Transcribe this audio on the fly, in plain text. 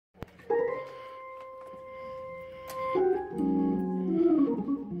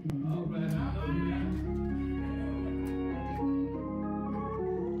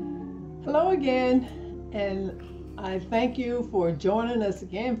Hello again, and I thank you for joining us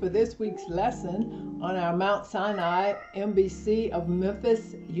again for this week's lesson on our Mount Sinai MBC of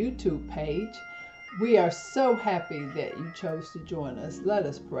Memphis YouTube page. We are so happy that you chose to join us. Let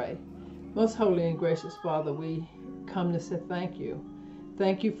us pray. Most holy and gracious Father, we come to say thank you.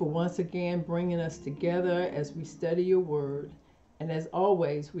 Thank you for once again bringing us together as we study your word. And as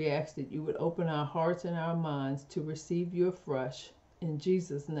always, we ask that you would open our hearts and our minds to receive you afresh. In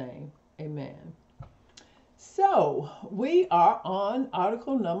Jesus' name, amen. So, we are on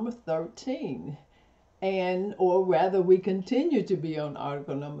article number 13. Or rather, we continue to be on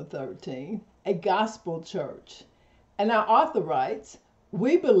article number 13, a gospel church. And our author writes,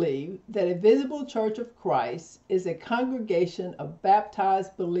 we believe that a visible church of Christ is a congregation of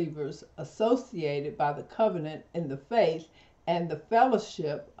baptized believers associated by the covenant in the faith and the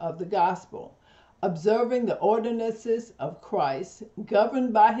fellowship of the gospel, observing the ordinances of Christ,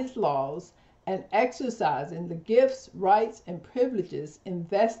 governed by his laws, and exercising the gifts, rights, and privileges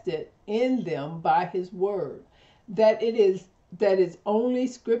invested in them by his word, that its only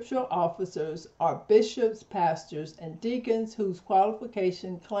scriptural officers are bishops, pastors, and deacons whose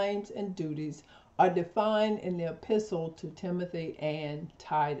qualification, claims, and duties are defined in the epistle to Timothy and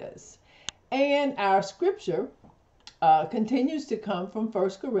Titus. And our scripture continues to come from 1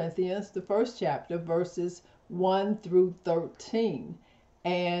 Corinthians, the first chapter, verses 1 through 13.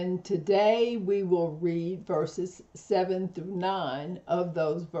 And today we will read verses 7 through 9 of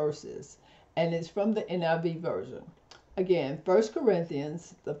those verses. And it's from the NIV version. Again, 1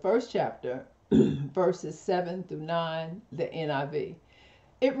 Corinthians, the first chapter, verses 7 through 9, the NIV.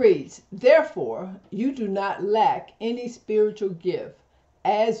 It reads, therefore, you do not lack any spiritual gift,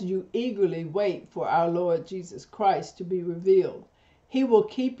 as you eagerly wait for our Lord Jesus Christ to be revealed. He will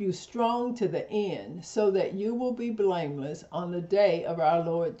keep you strong to the end, so that you will be blameless on the day of our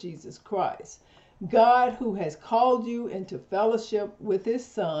Lord Jesus Christ. God, who has called you into fellowship with his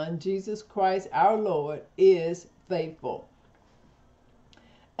Son, Jesus Christ our Lord, is faithful.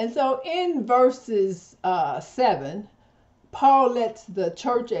 And so in verses 7, Paul lets the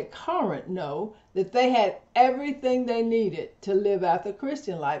church at Corinth know that they had everything they needed to live out the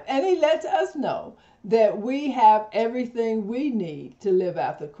Christian life. And he lets us know that we have everything we need to live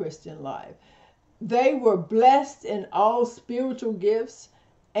out the Christian life. They were blessed in all spiritual gifts,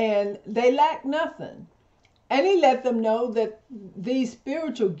 and they lacked nothing. And he let them know that these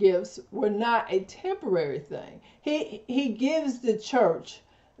spiritual gifts were not a temporary thing. He gives the church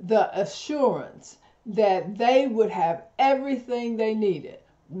the assurance that they would have everything they needed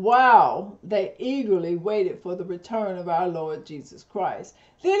while they eagerly waited for the return of our Lord Jesus Christ.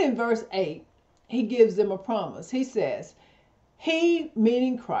 Then in verse 8, he gives them a promise. He says, he,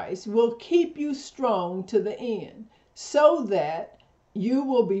 meaning Christ, will keep you strong to the end, so that you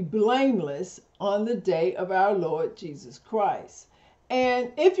will be blameless on the day of our Lord Jesus Christ.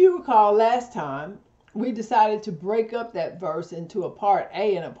 And if you recall last time, we decided to break up that verse into a part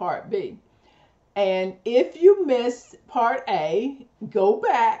A and a part B. And if you missed part A, go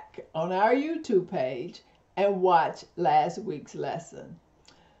back on our YouTube page and watch last week's lesson.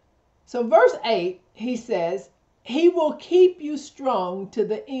 So verse 8, he says, he will keep you strong to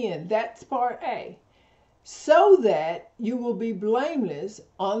the end. That's part A. So that you will be blameless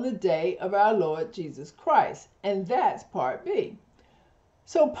on the day of our Lord Jesus Christ. And that's part B.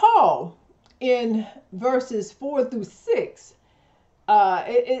 So Paul, in verses 4 through 6,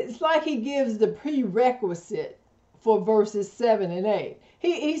 it's like he gives the prerequisite for verses 7 and 8.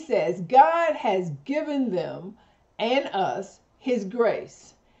 He says, God has given them and us his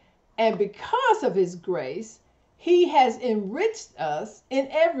grace. And because of his grace, he has enriched us in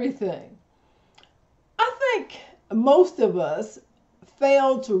everything. I think most of us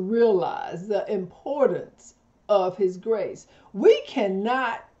fail to realize the importance of his grace. We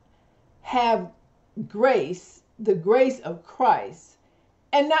cannot have grace, the grace of Christ,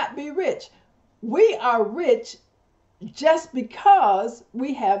 and not be rich. We are rich just because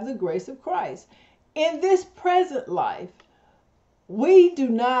we have the grace of Christ. In this present life, we do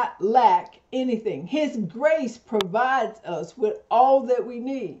not lack anything. His grace provides us with all that we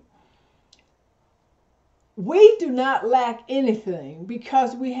need. We do not lack anything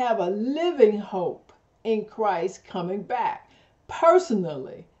because we have a living hope in Christ coming back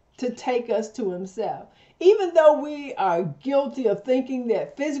personally to take us to himself. Even though we are guilty of thinking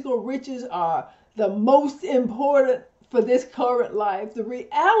that physical riches are the most important for this current life, the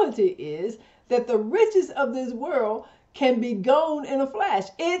reality is that the riches of this world can be gone in a flash.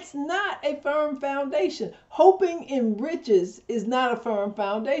 It's not a firm foundation. Hoping in riches is not a firm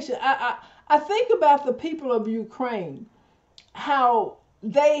foundation. I think about the people of Ukraine, how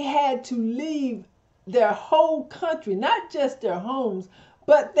they had to leave their whole country, not just their homes,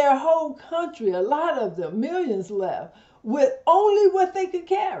 but their whole country, a lot of them, millions left, with only what they could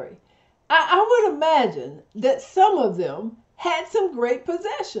carry. I would imagine that some of them had some great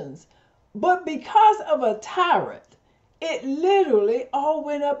possessions, but because of a tyrant, it literally all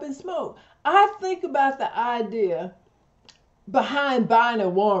went up in smoke. I think about the idea behind buying a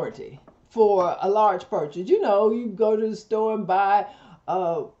warranty for a large purchase. You know, you go to the store and buy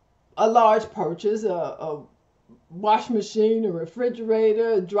a large purchase, a wash machine, a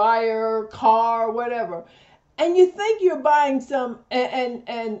refrigerator, a dryer, car, whatever. And you think you're buying some,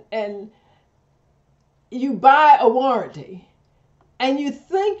 and you buy a warranty, and you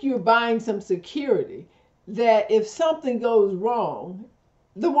think you're buying some security that if something goes wrong,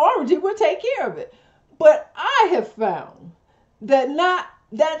 the warranty will take care of it. But I have found that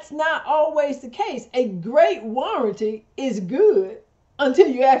that's not always the case. A great warranty is good until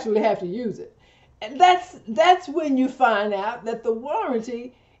you actually have to use it. And that's when you find out that the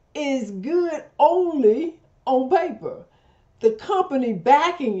warranty is good only on paper. The company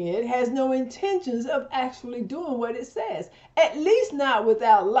backing it has no intentions of actually doing what it says, at least not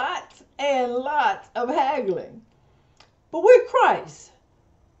without lots and lots of haggling. But with Christ,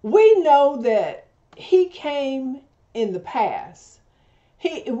 we know that he came in the past.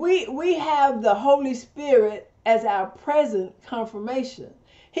 We have the Holy Spirit as our present confirmation.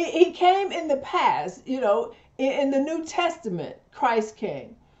 He came in the past, you know, in the New Testament, Christ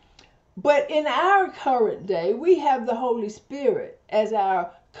came. But in our current day, we have the Holy Spirit as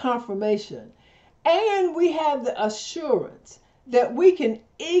our confirmation. And we have the assurance that we can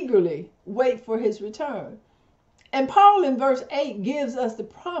eagerly wait for his return. And Paul in verse 8 gives us the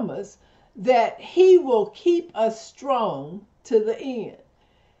promise that he will keep us strong to the end.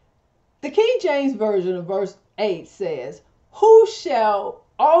 The King James Version of verse 8 says, "Who shall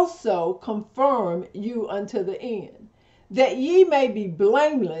also confirm you unto the end, that ye may be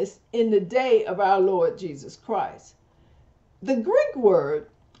blameless in the day of our Lord Jesus Christ." The Greek word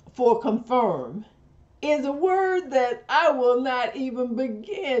for confirm is a word that I will not even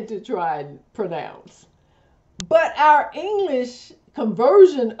begin to try and pronounce. But our English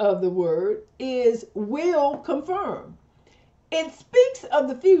conversion of the word is will confirm. It speaks of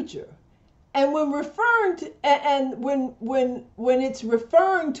the future. And when referring to, and when it's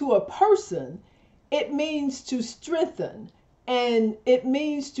referring to a person, it means to strengthen, and it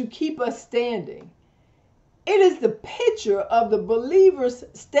means to keep us standing. It is the picture of the believers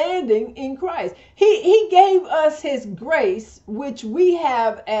standing in Christ. He gave us his grace, which we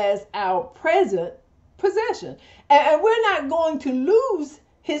have as our present possession. And we're not going to lose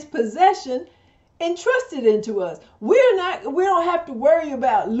his possession entrusted into us. We don't have to worry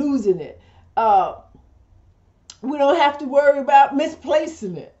about losing it. We don't have to worry about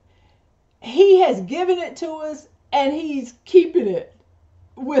misplacing it. He has given it to us, and he's keeping it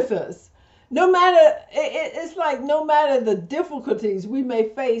with us. No matter, it's like no matter the difficulties we may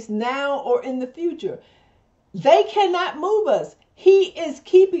face now or in the future, they cannot move us. He is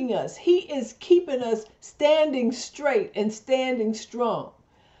keeping us. He is keeping us standing straight and standing strong.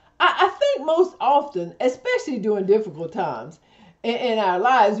 I think most often, especially during difficult times in our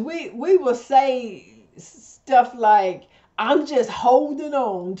lives, we will say stuff like, "I'm just holding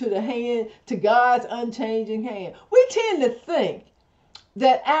on to the hand, to God's unchanging hand." We tend to think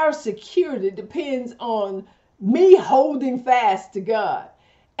that our security depends on me holding fast to God.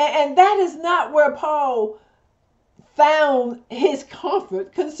 And that is not where Paul found his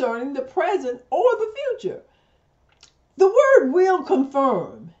comfort concerning the present or the future. The word will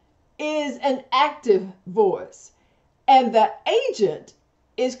confirm is an active voice, and the agent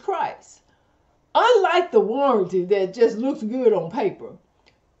is Christ. Unlike the warranty that just looks good on paper,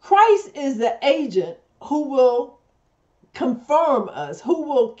 Christ is the agent who will confirm us, who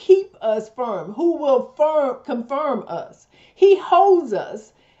will keep us firm, who will confirm us. He holds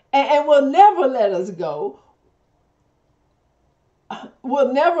us and will never let us go,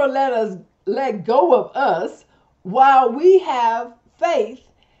 will never let go of us while we have faith.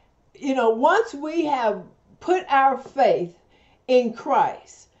 You know, once we have put our faith in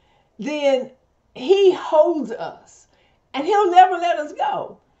Christ, then he holds us and he'll never let us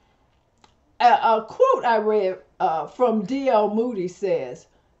go. A quote I read from D.L. Moody says,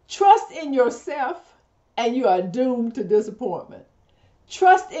 "Trust in yourself and you are doomed to disappointment.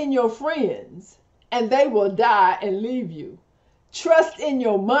 Trust in your friends and they will die and leave you. Trust in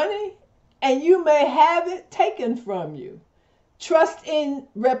your money and you may have it taken from you. Trust in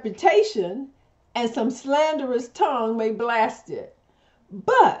reputation and some slanderous tongue may blast it.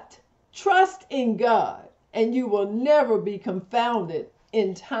 But trust in God and you will never be confounded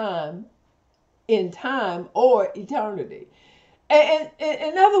in time or eternity. And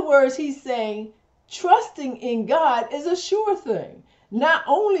in other words, he's saying trusting in God is a sure thing, not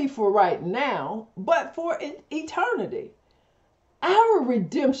only for right now, but for eternity. Our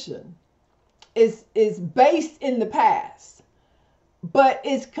redemption is based in the past, but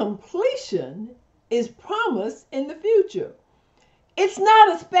its completion is promised in the future. It's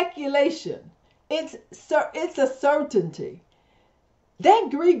not a speculation. It's a certainty. That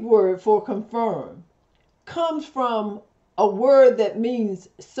Greek word for confirm comes from a word that means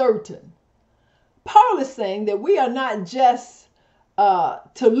certain. Paul is saying that we are not just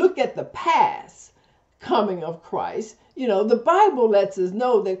to look at the past coming of Christ. You know, the Bible lets us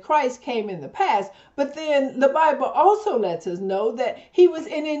know that Christ came in the past, but then the Bible also lets us know that he was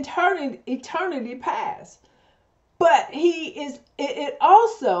in eternity past. But it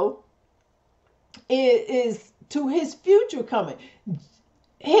also is to his future coming.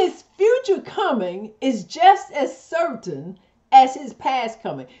 His future coming is just as certain as his past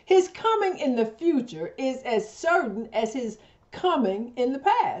coming. His coming in the future is as certain as his coming in the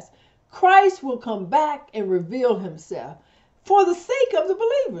past. Christ will come back and reveal himself for the sake of the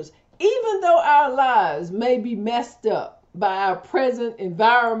believers. Even though our lives may be messed up by our present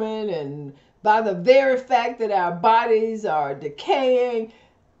environment and by the very fact that our bodies are decaying,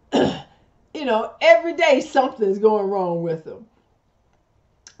 every day something's going wrong with them.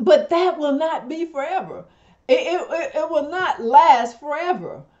 But that will not be forever. It will not last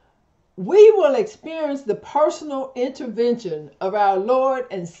forever. We will experience the personal intervention of our Lord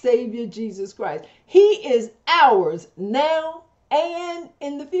and Savior Jesus Christ. He is ours now and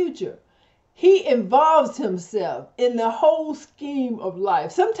in the future. He involves himself in the whole scheme of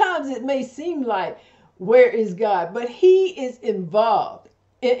life. Sometimes it may seem like, where is God? But he is involved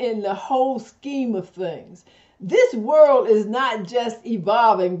in the whole scheme of things. This world is not just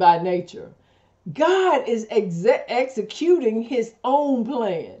evolving by nature. God is executing his own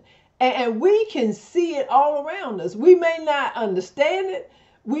plan. And we can see it all around us. We may not understand it.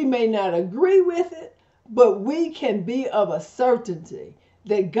 We may not agree with it. But we can be of a certainty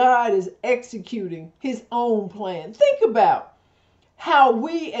that God is executing his own plan. Think about how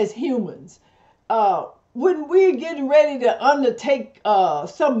we as humans, when we're getting ready to undertake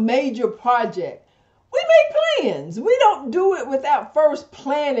some major project, we make plans. We don't do it without first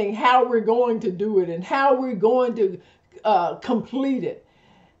planning how we're going to do it and how we're going to complete it.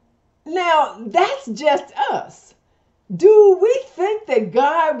 Now, that's just us. Do we think that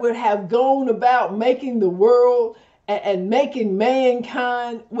God would have gone about making the world and making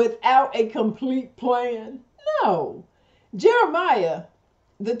mankind without a complete plan? No. Jeremiah,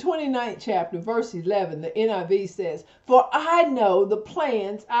 the 29th chapter, verse 11, the NIV says, "For I know the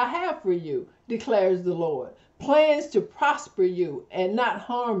plans I have for you, declares the Lord. Plans to prosper you and not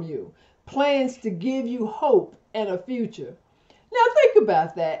harm you. Plans to give you hope and a future." Now think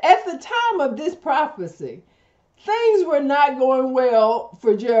about that. At the time of this prophecy, things were not going well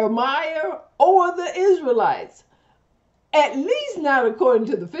for Jeremiah or the Israelites. At least not according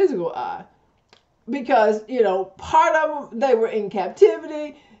to the physical eye. Because, part of them, they were in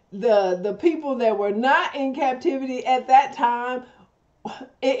captivity. The people that were not in captivity at that time,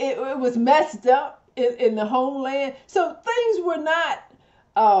 it was messed up in the homeland. So things were not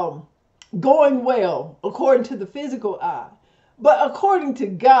going well according to the physical eye. But according to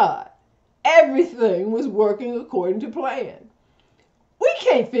God, everything was working according to plan. We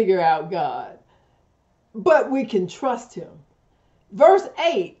can't figure out God, but we can trust him. Verse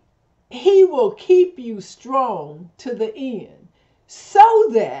 8, he will keep you strong to the end, so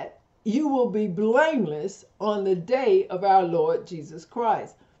that you will be blameless on the day of our Lord Jesus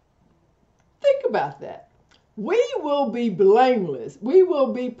Christ. Think about that. We will be blameless. We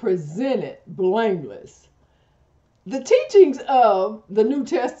will be presented blameless. The teachings of the New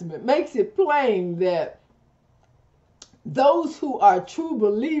Testament makes it plain that those who are true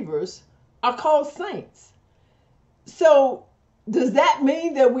believers are called saints. So does that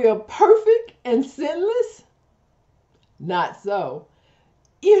mean that we are perfect and sinless? Not so.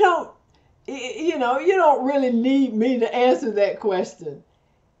 You don't really need me to answer that question.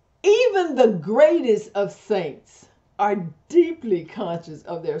 Even the greatest of saints are deeply conscious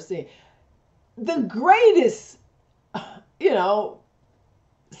of their sin. The greatest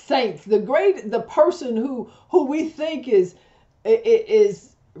saints, the person who we think is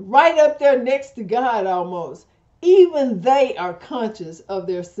right up there next to God almost, even they are conscious of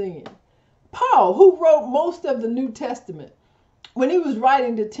their sin. Paul, who wrote most of the New Testament, when he was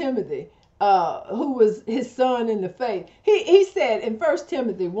writing to Timothy, who was his son in the faith, he said in 1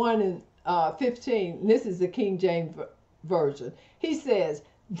 Timothy 1 and 15, and this is the King James version. He says,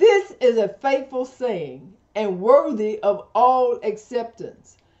 "This is a faithful saying and worthy of all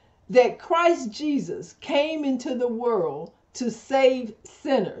acceptance, that Christ Jesus came into the world to save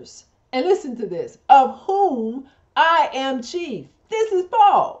sinners." And listen to this, "of whom I am chief." This is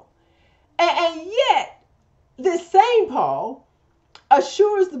Paul. And yet, this same Paul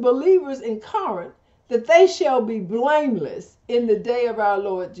assures the believers in Corinth that they shall be blameless in the day of our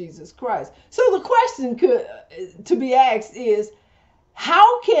Lord Jesus Christ. So the question to be asked is,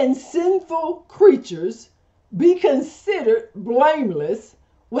 how can sinful creatures be considered blameless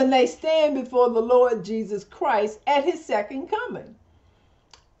when they stand before the Lord Jesus Christ at his second coming?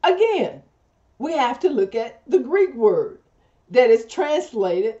 Again, we have to look at the Greek word that is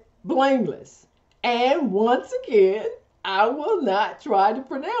translated blameless. And once again, I will not try to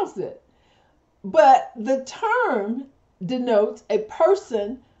pronounce it. But the term denotes a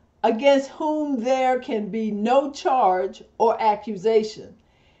person against whom there can be no charge or accusation.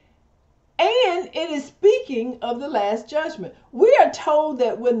 And it is speaking of the last judgment. We are told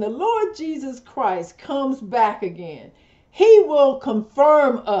that when the Lord Jesus Christ comes back again, he will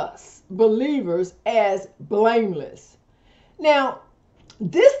confirm us believers as blameless. Now,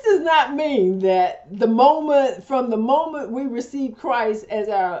 this does not mean that from the moment we receive Christ as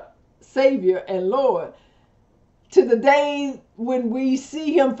our Savior and Lord to the day when we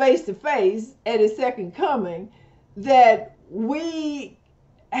see him face to face at his second coming, that we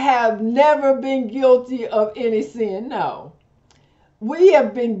have never been guilty of any sin. No. We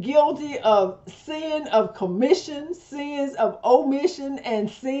have been guilty of sin of commission, sins of omission, and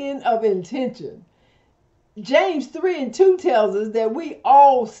sin of intention. James 3:2 tells us that we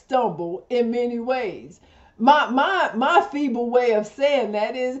all stumble in many ways. My feeble way of saying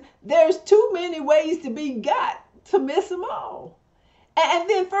that is there's too many ways to be got to miss them all. And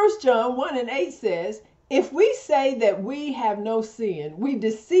then 1 John 1:8 says, "If we say that we have no sin, we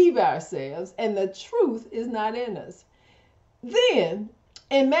deceive ourselves, and the truth is not in us." Then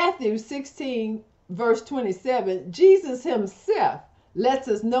in Matthew 16, verse 27, Jesus himself lets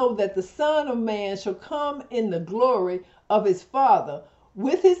us know that the Son of Man shall come in the glory of his Father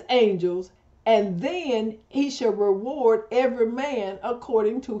with his angels, and then he shall reward every man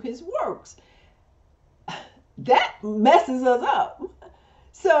according to his works. That messes us up.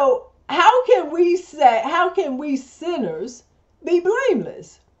 So how can we sinners be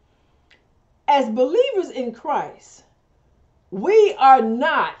blameless? As believers in Christ, we are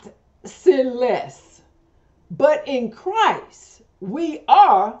not sinless, but in Christ we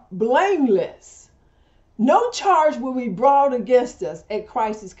are blameless. No charge will be brought against us at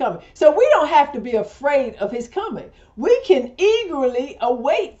Christ's coming. So we don't have to be afraid of his coming. We can eagerly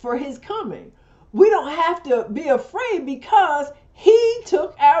await for his coming. We don't have to be afraid because he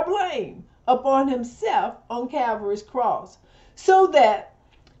took our blame upon himself on Calvary's cross, so that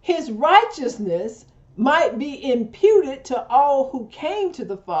his righteousness might be imputed to all who came to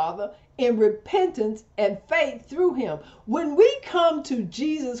the Father in repentance and faith through him. When we come to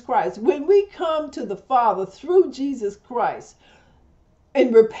Jesus Christ, when we come to the Father through Jesus Christ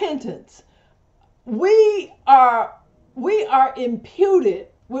in repentance, we are imputed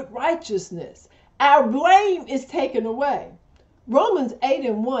with righteousness. Our blame is taken away. Romans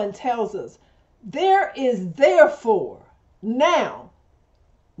 8:1 tells us, "There is therefore now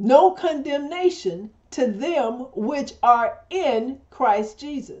no condemnation to them which are in Christ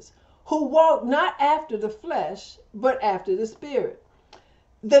Jesus, who walk not after the flesh, but after the Spirit."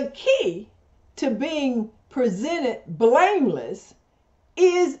 The key to being presented blameless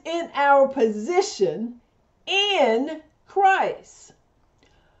is in our position in Christ.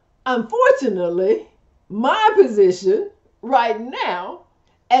 Unfortunately, my position right now,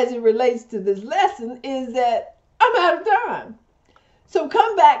 as it relates to this lesson, is that I'm out of time. So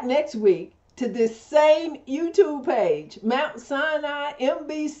come back next week to this same YouTube page, Mount Sinai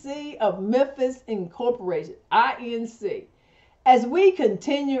MBC of Memphis Incorporated, INC, as we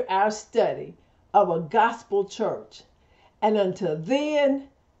continue our study of a gospel church. And until then,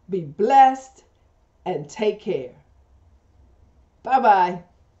 be blessed and take care. Bye-bye.